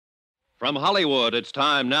From Hollywood, it's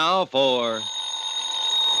time now for...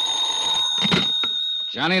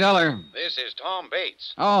 Johnny Dollar. This is Tom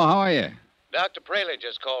Bates. Oh, how are you? Dr. Prayley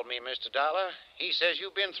just called me, Mr. Dollar. He says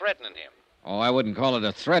you've been threatening him. Oh, I wouldn't call it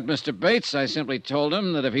a threat, Mr. Bates. I simply told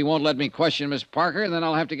him that if he won't let me question Miss Parker, then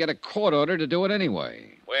I'll have to get a court order to do it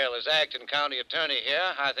anyway. Well, as acting county attorney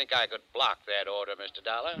here, I think I could block that order, Mr.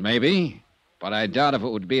 Dollar. Maybe, but I doubt if it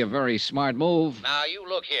would be a very smart move. Now, you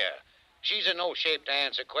look here. She's in no shape to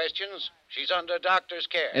answer questions. She's under doctor's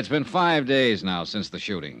care. It's been 5 days now since the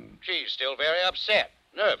shooting. She's still very upset,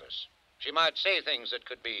 nervous. She might say things that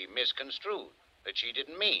could be misconstrued, that she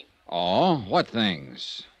didn't mean. Oh, what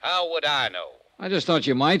things? How would I know? I just thought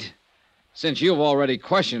you might. Since you've already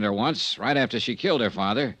questioned her once, right after she killed her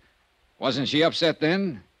father. Wasn't she upset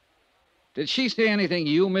then? Did she say anything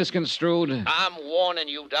you misconstrued? I'm warning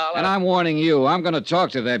you, Dollar. And I'm warning you. I'm going to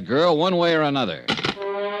talk to that girl one way or another.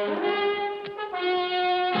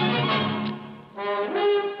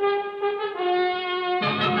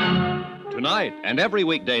 Tonight and every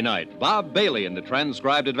weekday night, Bob Bailey in the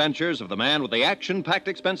transcribed adventures of the man with the action-packed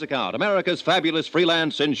expense account, America's fabulous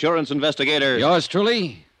freelance insurance investigator. Yours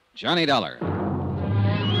truly, Johnny Dollar.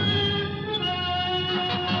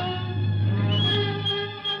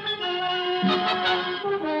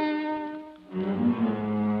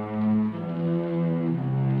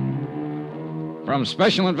 From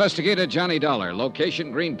Special Investigator Johnny Dollar,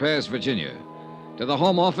 location Green Pass, Virginia, to the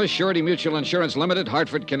Home Office, Surety Mutual Insurance Limited,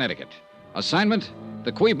 Hartford, Connecticut. Assignment,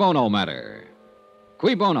 the Cui Bono matter.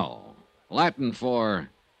 Cui Bono, Latin for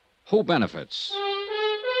who benefits.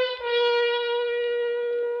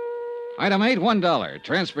 Item 8, $1.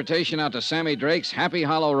 Transportation out to Sammy Drake's Happy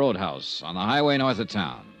Hollow Roadhouse on the highway north of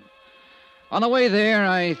town. On the way there,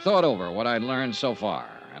 I thought over what I'd learned so far,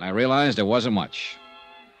 and I realized it wasn't much.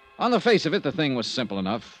 On the face of it, the thing was simple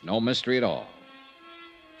enough, no mystery at all.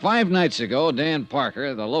 5 nights ago, Dan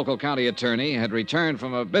Parker, the local county attorney, had returned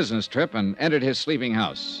from a business trip and entered his sleeping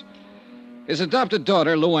house. His adopted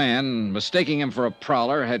daughter, Luann, mistaking him for a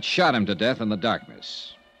prowler, had shot him to death in the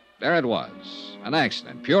darkness. There it was, an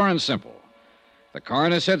accident, pure and simple. The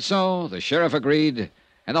coroner said so, the sheriff agreed,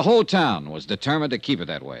 and the whole town was determined to keep it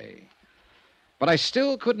that way. But I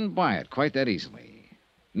still couldn't buy it quite that easily.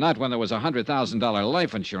 Not when there was a $100,000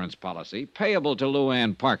 life insurance policy payable to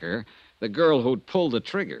Luann Parker, the girl who'd pulled the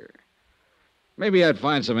trigger. Maybe I'd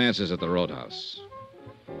find some answers at the roadhouse.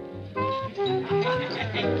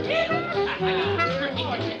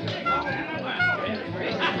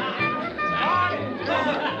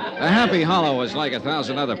 The Happy Hollow was like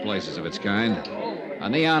 1,000 other places of its kind. A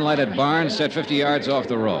neon-lighted barn set 50 yards off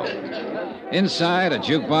the road. Inside, a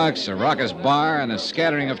jukebox, a raucous bar, and a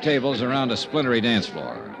scattering of tables around a splintery dance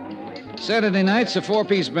floor. Saturday nights, a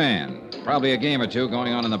 4-piece band. Probably a game or two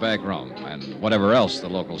going on in the back room, and whatever else the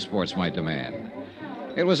local sports might demand.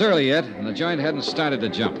 It was early yet, and the joint hadn't started to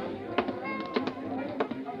jump.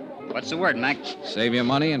 What's the word, Mac? Save your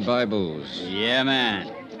money and buy booze. Yeah,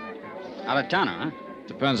 man. Out of towner, huh?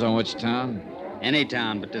 Depends on which town. Any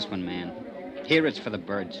town but this one, man. Here it's for the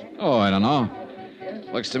birds. Oh, I don't know.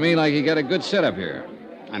 Looks to me like you got a good setup here.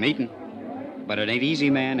 I'm eating. But it ain't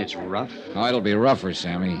easy, man. It's rough. Oh, it'll be rougher,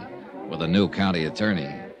 Sammy, with a new county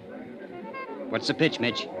attorney. What's the pitch,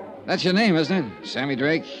 Mitch? That's your name, isn't it? Sammy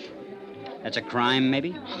Drake? That's a crime,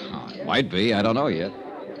 maybe? Oh, it might be. I don't know yet.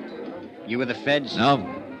 You with the feds?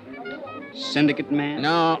 No. Syndicate man?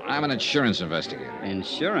 No, I'm an insurance investigator.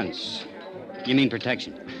 Insurance? You mean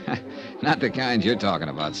protection? Not the kind you're talking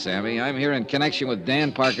about, Sammy. I'm here in connection with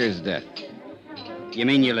Dan Parker's death. You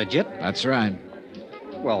mean you're legit? That's right.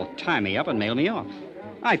 Well, tie me up and mail me off.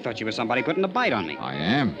 I thought you were somebody putting a bite on me. I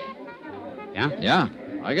am. Yeah? Yeah.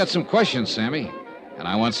 I got some questions, Sammy, and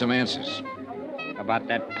I want some answers. About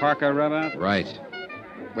that Parker rubber? Right.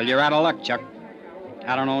 Well, you're out of luck, Chuck.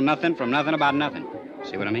 I don't know nothing from nothing about nothing.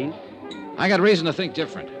 See what I mean? I got reason to think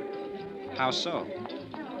different. How so?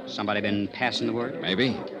 Somebody been passing the word?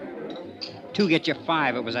 Maybe. 2 get you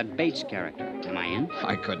 5. It was that Bates character. Am I in?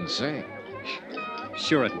 I couldn't say.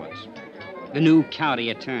 Sure it was. The new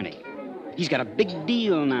county attorney. He's got a big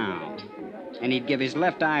deal now. And he'd give his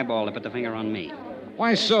left eyeball to put the finger on me.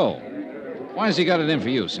 Why so? Why has he got it in for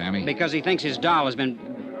you, Sammy? Because he thinks his doll has been...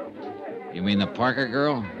 You mean the Parker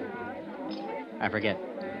girl? I forget.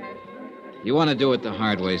 You want to do it the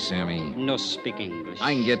hard way, Sammy. No speak English.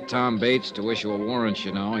 I can get Tom Bates to issue a warrant,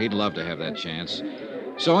 you know. He'd love to have that chance.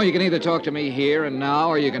 So you can either talk to me here and now,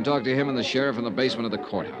 or you can talk to him and the sheriff in the basement of the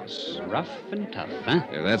courthouse. Rough and tough, huh?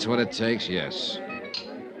 If that's what it takes, yes.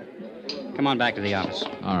 Come on back to the office.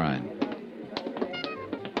 All right.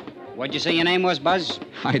 What'd you say your name was, Buzz?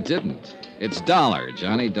 I didn't. It's Dollar,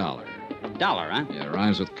 Johnny Dollar. Dollar, huh? Yeah, it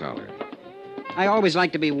rhymes with collar. I always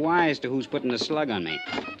like to be wise to who's putting the slug on me.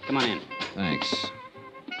 Come on in. Thanks.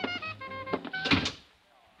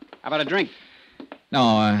 How about a drink?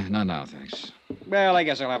 No, not now, thanks. Well, I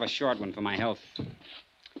guess I'll have a short one for my health.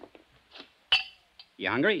 You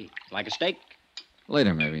hungry? Like a steak?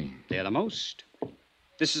 Later, maybe. They're the most.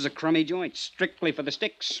 This is a crummy joint, strictly for the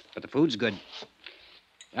sticks, but the food's good.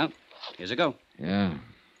 Well, here's a go. Yeah.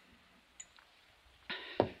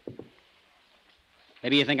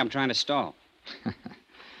 Maybe you think I'm trying to stall.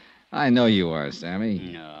 I know you are, Sammy.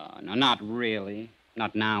 No, not really.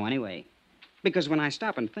 Not now, anyway. Because when I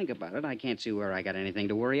stop and think about it, I can't see where I got anything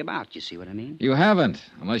to worry about. You see what I mean? You haven't,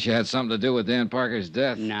 unless you had something to do with Dan Parker's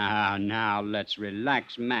death. Now, let's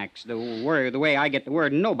relax, Max. The way I get the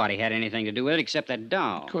word, nobody had anything to do with it except that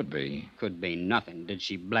doll. Could be. Could be nothing. Did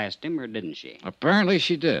she blast him or didn't she? Apparently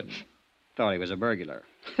she did. Thought he was a burglar.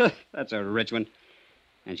 That's a rich one.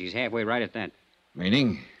 And she's halfway right at that.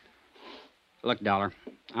 Meaning? Look, Dollar,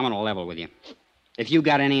 I'm on a level with you. If you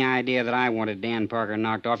got any idea that I wanted Dan Parker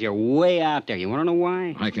knocked off, you're way out there. You want to know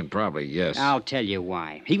why? I can probably guess. I'll tell you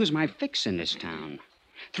why. He was my fix in this town.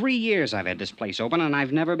 3 years I've had this place open, and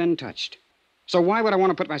I've never been touched. So why would I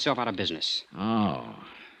want to put myself out of business? Oh.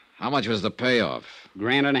 How much was the payoff?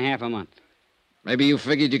 $1.50 a month. Maybe you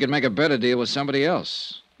figured you could make a better deal with somebody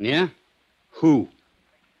else. Yeah? Who?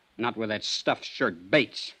 Not with that stuffed shirt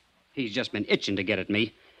Bates. He's just been itching to get at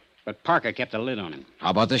me. But Parker kept a lid on him.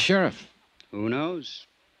 How about the sheriff? Who knows?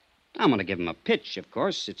 I'm going to give him a pitch, of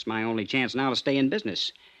course. It's my only chance now to stay in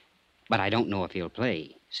business. But I don't know if he'll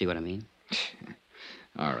play. See what I mean?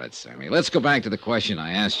 All right, Sammy. Let's go back to the question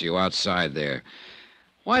I asked you outside there.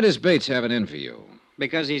 Why does Bates have it in for you?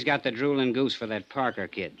 Because he's got the drooling goose for that Parker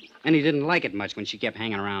kid. And he didn't like it much when she kept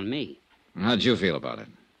hanging around me. How'd you feel about it?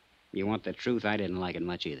 You want the truth? I didn't like it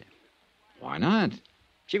much either. Why not?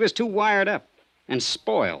 She was too wired up and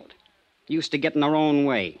spoiled. Used to getting her own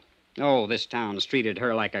way. Oh, this town's treated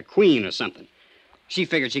her like a queen or something. She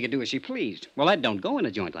figured she could do as she pleased. Well, that don't go in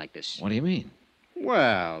a joint like this. What do you mean?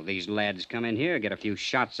 Well, these lads come in here, get a few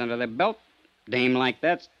shots under their belt. Dame like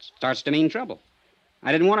that starts to mean trouble.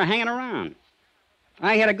 I didn't want her hanging around.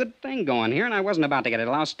 I had a good thing going here, and I wasn't about to get it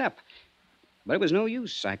lost up. But it was no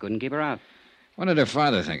use. I couldn't keep her out. What did her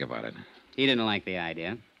father think about it? He didn't like the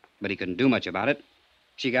idea, but he couldn't do much about it.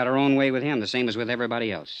 She got her own way with him, the same as with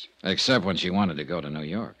everybody else. Except when she wanted to go to New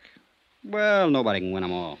York. Well, nobody can win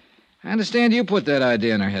them all. I understand you put that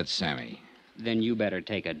idea in her head, Sammy. Then you better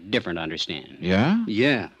take a different understanding. Yeah?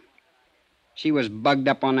 Yeah. She was bugged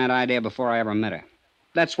up on that idea before I ever met her.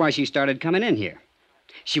 That's why she started coming in here.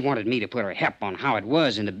 She wanted me to put her hep on how it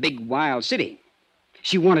was in the big, wild city.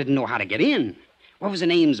 She wanted to know how to get in. What was the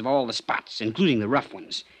names of all the spots, including the rough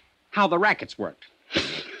ones? How the rackets worked.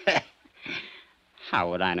 How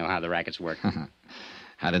would I know how the rackets worked?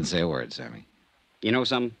 I didn't say a word, Sammy. You know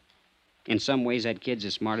something? In some ways, that kid's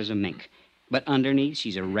as smart as a mink. But underneath,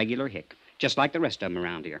 she's a regular hick, just like the rest of them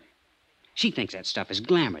around here. She thinks that stuff is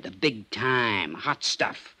glamour, the big time, hot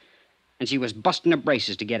stuff. And she was busting her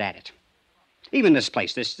braces to get at it. Even this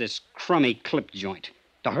place, this crummy clip joint.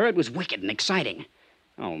 To her, it was wicked and exciting.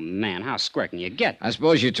 Oh, man, how square can you get? I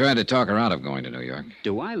suppose you tried to talk her out of going to New York.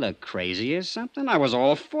 Do I look crazy or something? I was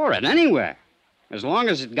all for it, anywhere. As long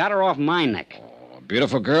as it got her off my neck. Oh, a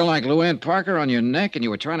beautiful girl like Luann Parker on your neck and you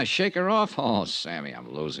were trying to shake her off? Oh, Sammy,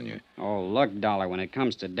 I'm losing you. Oh, look, Dollar, when it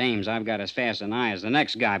comes to dames, I've got as fast an eye as the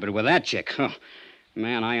next guy. But with that chick, oh,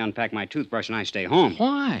 man, I unpack my toothbrush and I stay home.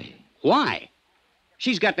 Why? Why?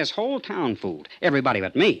 She's got this whole town fooled. Everybody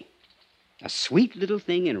but me. A sweet little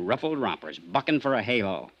thing in ruffled rompers, bucking for a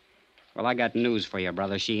halo. Well, I got news for you,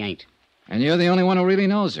 brother. She ain't. And you're the only one who really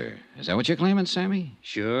knows her. Is that what you're claiming, Sammy?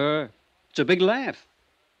 Sure. It's a big laugh.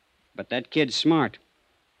 But that kid's smart.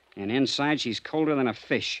 And inside, she's colder than a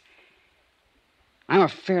fish. I'm a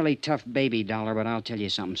fairly tough baby, Dollar, but I'll tell you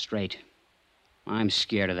something straight. I'm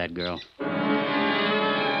scared of that girl.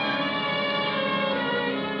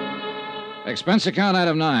 Expense account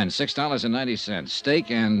item 9, $6.90.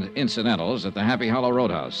 Steak and incidentals at the Happy Hollow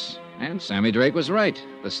Roadhouse. And Sammy Drake was right.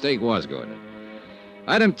 The steak was good.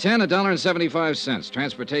 Item 10, $1.75.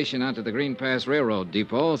 Transportation out to the Green Pass Railroad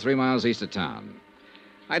Depot, 3 miles east of town.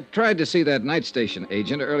 I tried to see that night station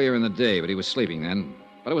agent earlier in the day, but he was sleeping then.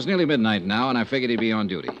 But it was nearly midnight now, and I figured he'd be on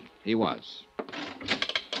duty. He was.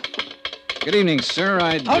 Good evening, sir.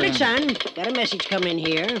 Hold it, son. Got a message coming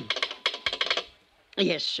here.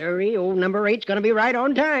 Yes, sirree. Old number 8's going to be right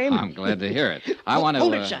on time. I'm glad to hear it. I want to...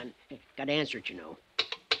 Hold it, son. Got to answer it, you know.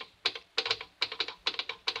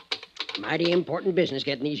 Mighty important business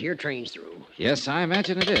getting these here trains through. Yes, I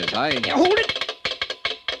imagine it is. Yeah, hold it!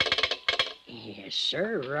 Yes,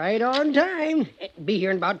 sir. Right on time. Be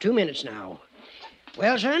here in about 2 minutes now.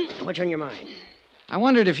 Well, son, what's on your mind? I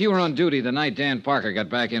wondered if you were on duty the night Dan Parker got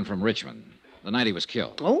back in from Richmond, the night he was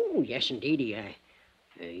killed. Oh, yes, indeedy.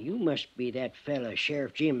 You must be that fella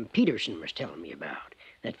Sheriff Jim Peterson was telling me about.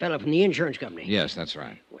 That fella from the insurance company. Yes, that's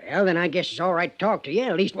right. Well, then I guess it's all right to talk to you.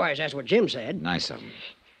 Leastwise, that's what Jim said. Nice of him.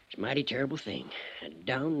 It's a mighty terrible thing. A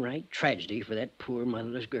downright tragedy for that poor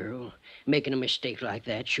motherless girl. Making a mistake like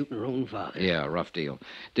that, shooting her own father. Yeah, rough deal.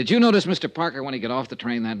 Did you notice Mr. Parker when he got off the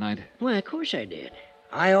train that night? Why, of course I did.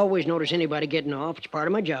 I always notice anybody getting off. It's part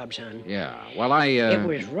of my job, son. Yeah, well, It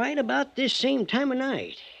was right about this same time of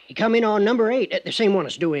night. He come in on number 8, the same one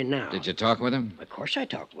that's due in now. Did you talk with him? Of course I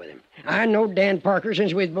talked with him. I know Dan Parker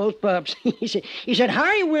since we was both pups. he said,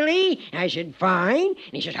 "Hi, Willie." I said, "Fine." And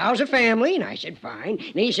he said, "How's the family?" And I said, "Fine."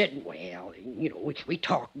 And he said, "Well, we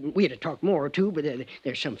talked. We had to talk more, too, but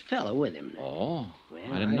there's some fella with him." Oh, Well,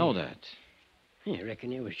 I didn't know that. I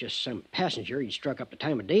reckon it was just some passenger he struck up the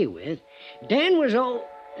time of day with. Dan was all...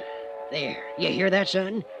 There. You hear that,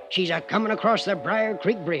 son? She's coming across the Briar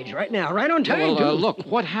Creek Bridge right now, right on time, Well, too. look,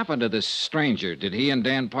 what happened to this stranger? Did he and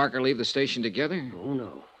Dan Parker leave the station together? Oh,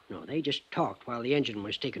 no. No, they just talked while the engine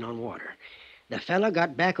was taking on water. The fella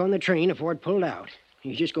got back on the train before it pulled out.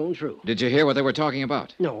 He's just going through. Did you hear what they were talking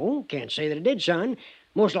about? No, can't say that it did, son.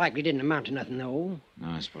 Most likely didn't amount to nothing, though. No,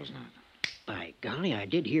 I suppose not. By golly, I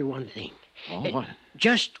did hear one thing. Oh, what?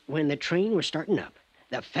 Just when the train was starting up,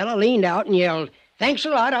 the fella leaned out and yelled, "Thanks a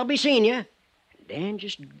lot, I'll be seeing you." Dan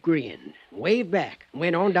just grinned, waved back, and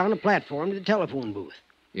went on down the platform to the telephone booth.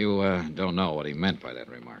 You don't know what he meant by that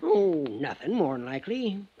remark. Oh, nothing, more than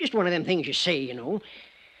likely. Just one of them things you say, you know.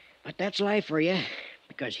 But that's life for you,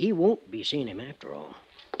 because he won't be seeing him after all.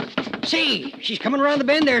 See, she's coming around the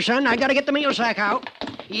bend there, son. I gotta get the mail sack out.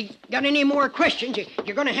 You got any more questions?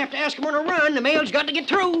 You're gonna have to ask him on a run. The mail's got to get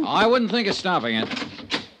through. Oh, I wouldn't think of stopping it.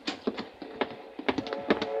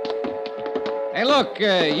 Hey, look,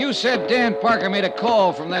 you said Dan Parker made a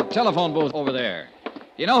call from that telephone booth over there.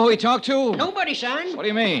 You know who he talked to? Nobody, son. What do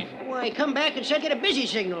you mean? Why, he come back and said get a busy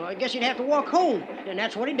signal. I guess he'd have to walk home. And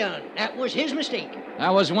that's what he done. That was his mistake.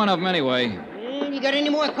 That was one of them anyway. And you got any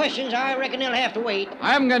more questions, I reckon they'll have to wait.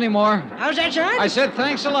 I haven't got any more. How's that, son? I said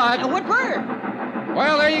thanks a lot. What for?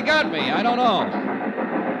 Well, there you got me. I don't know.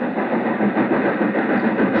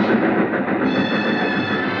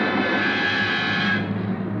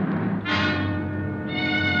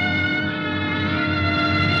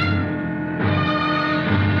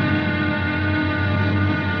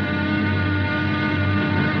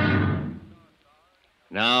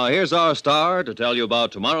 Now, here's our star to tell you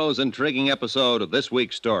about tomorrow's intriguing episode of this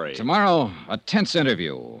week's story. Tomorrow, a tense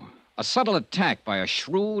interview, a subtle attack by a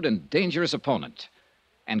shrewd and dangerous opponent,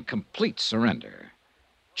 and complete surrender.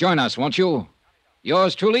 Join us, won't you?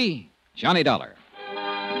 Yours truly, Johnny Dollar.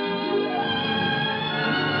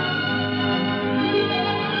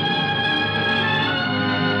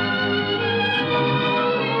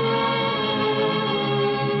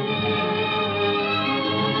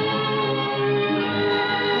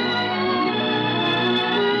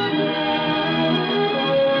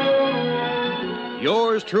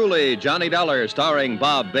 Yours truly, Johnny Dollar, starring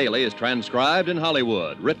Bob Bailey, is transcribed in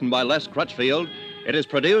Hollywood. Written by Les Crutchfield, it is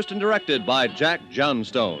produced and directed by Jack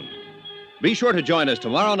Johnstone. Be sure to join us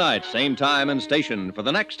tomorrow night, same time and station, for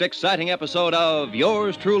the next exciting episode of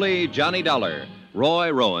Yours truly, Johnny Dollar.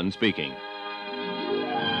 Roy Rowan speaking.